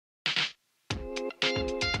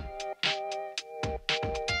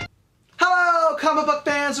comic book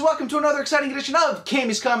fans, welcome to another exciting edition of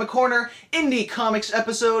Cammy's Comic Corner, Indie Comics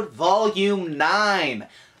episode Volume 9.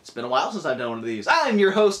 It's been a while since I've done one of these. I'm your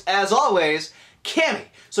host, as always, Cammy.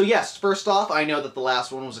 So yes, first off, I know that the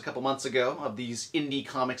last one was a couple months ago of these Indie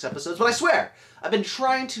Comics episodes, but I swear, I've been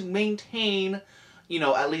trying to maintain,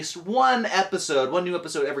 at least one new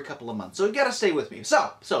episode every couple of months. So you gotta stay with me.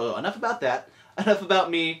 So enough about that. Enough about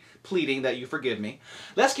me pleading that you forgive me.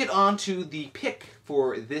 Let's get on to the pick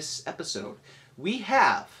for this episode. We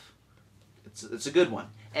have, it's a good one,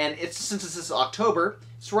 and since this is October,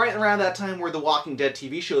 it's right around that time where the Walking Dead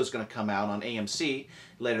TV show is going to come out on AMC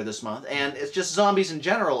later this month, and it's just zombies in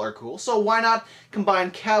general are cool, so why not combine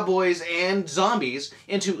cowboys and zombies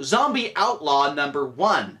into Zombie Outlaw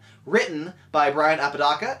 #1, written by Brian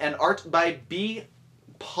Apodaca and art by B.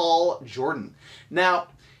 Paul Jordan. Now,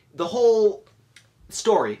 the whole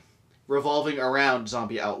story revolving around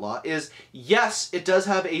Zombie Outlaw is, yes, it does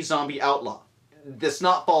have a zombie outlaw. That's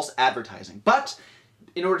not false advertising. But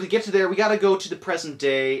in order to get to there, we got to go to the present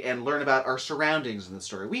day and learn about our surroundings in the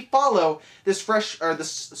story. We follow this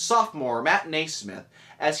sophomore, Matt Naismith,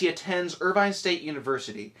 as he attends Irvine State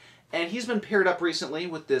University. And he's been paired up recently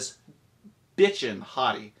with this bitchin'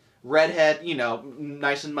 hottie. Redhead,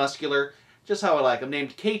 nice and muscular, just how I like him,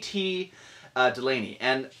 named KT Delaney,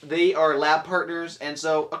 and they are lab partners, and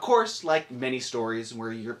so, of course, like many stories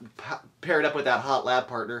where you're paired up with that hot lab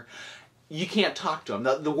partner, you can't talk to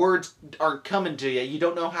them. The words aren't coming to you. You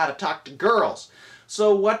don't know how to talk to girls.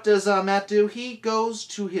 So what does Matt do? He goes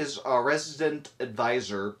to his resident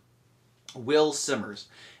advisor, Will Simmers.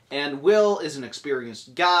 And Will is an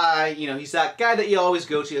experienced guy. He's that guy that you always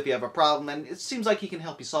go to if you have a problem, and it seems like he can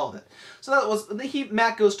help you solve it. So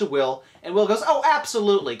Matt goes to Will, and Will goes, "Oh,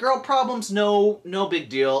 absolutely. Girl problems, no big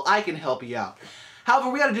deal. I can help you out.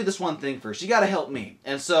 However, we got to do this one thing first. You got to help me."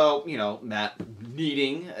 And so, Matt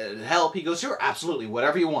needing help, he goes, "Sure, absolutely,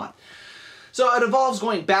 whatever you want." So it involves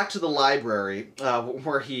going back to the library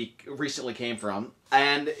where he recently came from,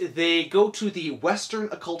 and they go to the Western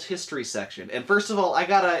Occult History section. And first of all, I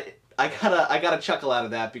gotta chuckle out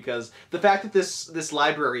of that, because the fact that this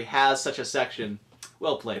library has such a section,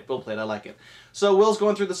 well played, I like it. So Will's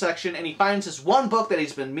going through the section, and he finds this one book that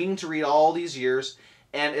he's been meaning to read all these years,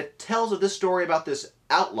 and it tells of this story about this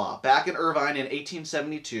outlaw back in Irvine in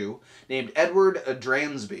 1872 named Edward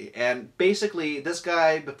Dransby. And basically, this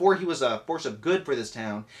guy, before he was a force of good for this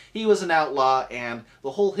town, he was an outlaw, and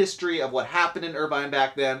the whole history of what happened in Irvine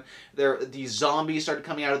back then, these zombies started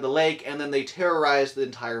coming out of the lake, and then they terrorized the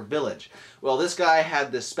entire village. Well, this guy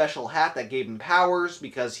had this special hat that gave him powers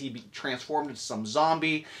because he transformed into some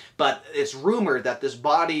zombie, but it's rumored that this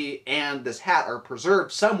body and this hat are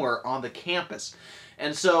preserved somewhere on the campus.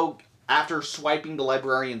 And so, after swiping the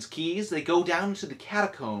librarian's keys, they go down to the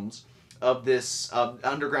catacombs of this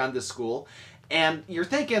this school, and you're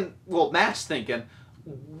thinking, well, Matt's thinking,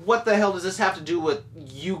 what the hell does this have to do with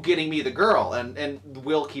you getting me the girl? And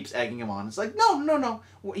Will keeps egging him on. It's like, no,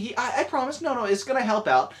 I promise, no, it's gonna help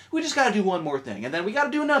out. We just gotta do one more thing, and then we gotta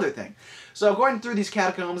do another thing. So going through these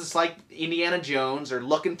catacombs, it's like Indiana Jones, or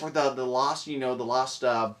looking for the lost, the lost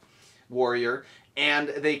warrior, and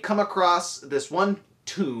they come across this one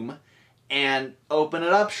tomb, and open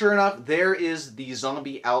it up. Sure enough, there is the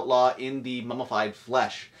zombie outlaw in the mummified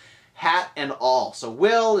flesh, hat and all. So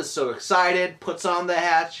Will is so excited, puts on the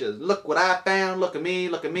hat, says, "Look what I found, look at me,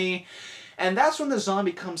 look at me." And that's when the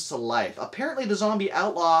zombie comes to life. Apparently the zombie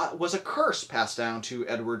outlaw was a curse passed down to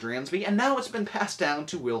Edward Dransby, and now it's been passed down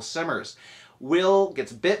to Will Simmers. Will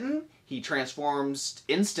gets bitten, he transforms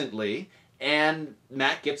instantly, and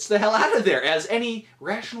Matt gets the hell out of there, as any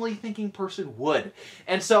rationally thinking person would.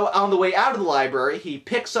 And so on the way out of the library, he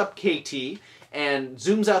picks up KT and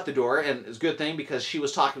zooms out the door, and it's a good thing because she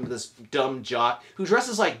was talking to this dumb jock who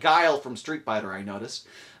dresses like Guile from Street Fighter, I noticed.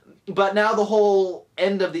 But now the whole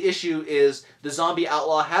end of the issue is the zombie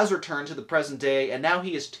outlaw has returned to the present day, and now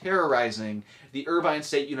he is terrorizing the Irvine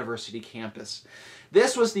State University campus.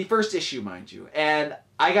 This was the first issue, mind you, and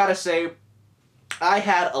I gotta say, I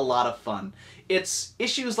had a lot of fun. It's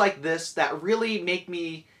issues like this that really make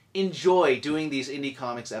me enjoy doing these indie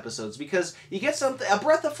comics episodes, because you get a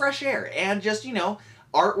breath of fresh air, and just,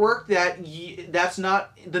 artwork that's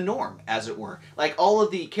not the norm, as it were. Like, all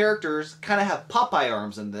of the characters kind of have Popeye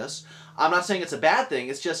arms in this. I'm not saying it's a bad thing,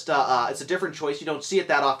 it's just it's a different choice. You don't see it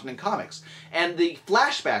that often in comics. And the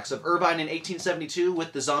flashbacks of Irvine in 1872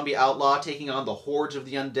 with the zombie outlaw taking on the hordes of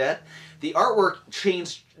the undead, the artwork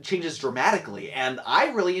changes dramatically, and I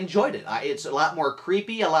really enjoyed it. It's a lot more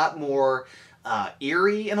creepy, a lot more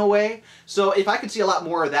eerie in a way. So if I could see a lot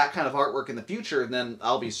more of that kind of artwork in the future, then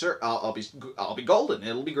I'll be golden.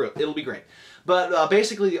 It'll be great. It'll be great. But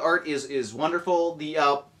basically, the art is wonderful.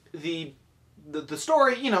 The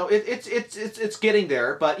story, you know, it's getting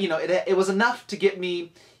there, but you know, it was enough to get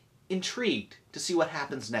me intrigued to see what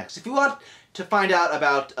happens next. If you want to find out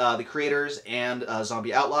about the creators and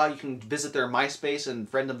Zombie Outlaw, you can visit their MySpace and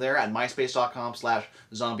friend them there at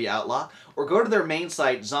myspace.com/zombieoutlaw, or go to their main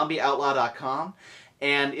site, zombieoutlaw.com,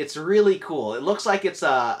 and it's really cool. It looks like it's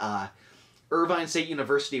a Irvine State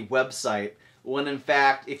University website, when in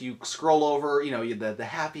fact, if you scroll over, you know, the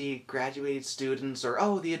happy graduated students, or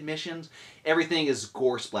oh, the admissions, everything is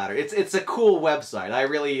gore splatter. It's a cool website. I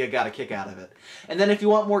really got a kick out of it. And then if you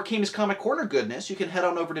want more Cammy's Comic Corner goodness, you can head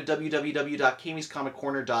on over to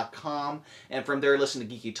www.cammyscomiccorner.com, and from there listen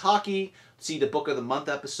to Geeky Talkie, see the Book of the Month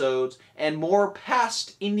episodes, and more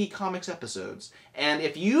past indie comics episodes. And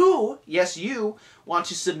if you, yes you, want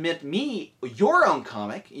to submit me your own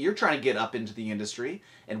comic, you're trying to get up into the industry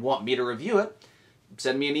and want me to review it,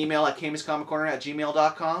 send me an email at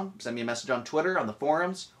cammyscomiccorner@gmail.com, send me a message on Twitter, on the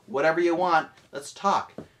forums, whatever you want. Let's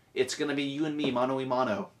talk. It's going to be you and me, mano y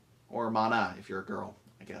mano. Or mana, if you're a girl,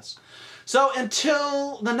 I guess. So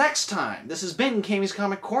until the next time, this has been Cammy's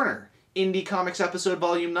Comic Corner, Indie Comics Episode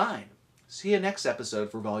Volume 9. See you next episode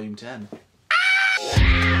for Volume 10.